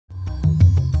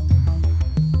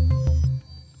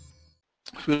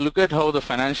if you look at how the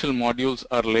financial modules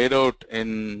are laid out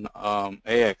in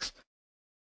AX,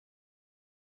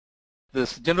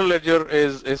 this general ledger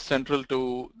is central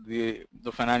to the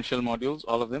financial modules,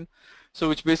 all of them. So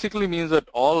which basically means that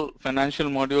all financial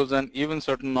modules and even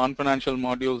certain non-financial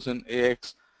modules in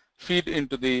AX feed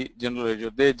into the general ledger.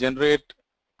 They generate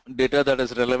data that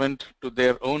is relevant to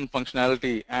their own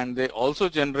functionality, and they also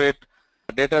generate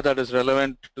data that is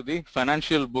relevant to the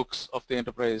financial books of the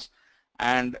enterprise,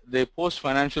 and they post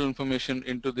financial information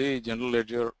into the general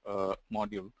ledger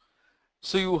module.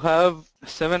 So you have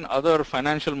 7 other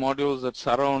financial modules that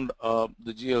surround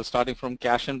the GL, starting from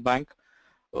cash and bank,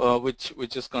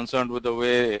 which is concerned with the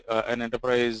way an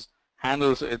enterprise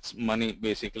handles its money,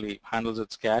 basically handles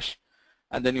its cash.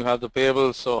 And then you have the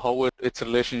payables, so how its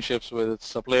relationships with its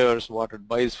suppliers, what it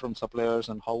buys from suppliers,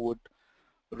 and how it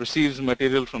receives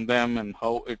material from them, and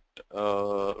how it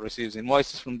receives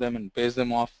invoices from them and pays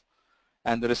them off.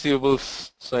 And the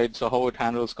receivables side, so how it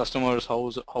handles customers,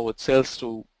 how it sells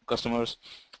to customers,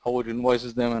 how it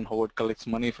invoices them, and how it collects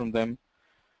money from them.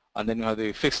 And then you have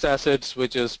the fixed assets,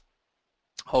 which is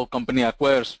how company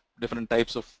acquires different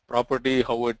types of property,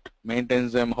 how it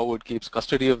maintains them, how it keeps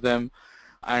custody of them,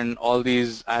 and all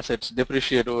these assets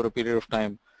depreciate over a period of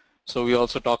time. So we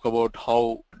also talk about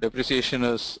how depreciation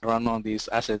is run on these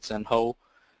assets and how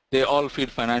they all feed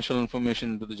financial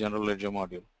information into the general ledger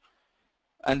module.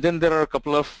 And then there are a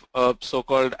couple of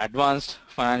so-called advanced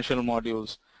financial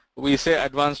modules. We say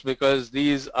advanced because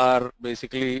these are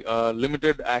basically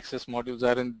limited access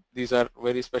modules, these are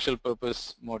very special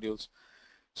purpose modules.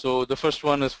 So the first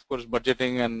one is, of course,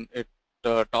 budgeting, and it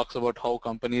talks about how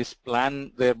companies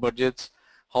plan their budgets,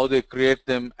 how they create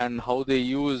them, and how they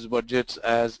use budgets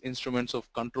as instruments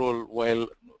of control while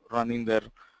running their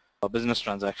business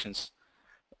transactions.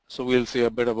 So we'll see a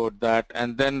bit about that.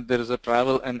 And then there is a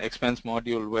travel and expense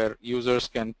module where users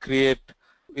can create,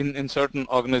 in certain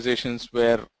organizations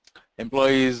where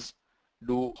employees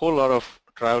do a whole lot of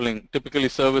traveling, typically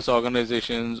service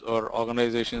organizations or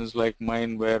organizations like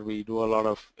mine where we do a lot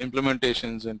of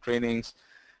implementations and trainings,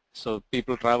 so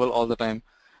people travel all the time.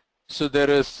 So there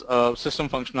is a system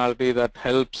functionality that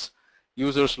helps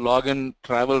users log in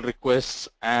travel requests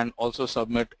and also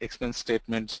submit expense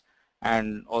statements,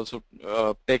 and also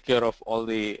take care of all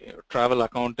the travel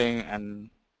accounting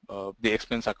and the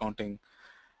expense accounting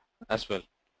as well.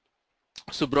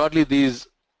 So broadly, these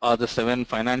are the 7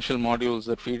 financial modules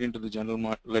that feed into the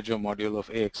general ledger module of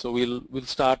AX. So we'll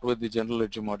start with the general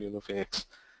ledger module of AX,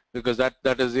 because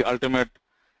that is the ultimate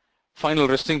final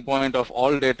resting point of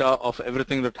all data of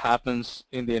everything that happens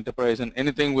in the enterprise, and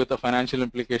anything with a financial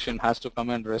implication has to come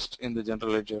and rest in the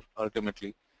general ledger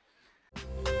ultimately.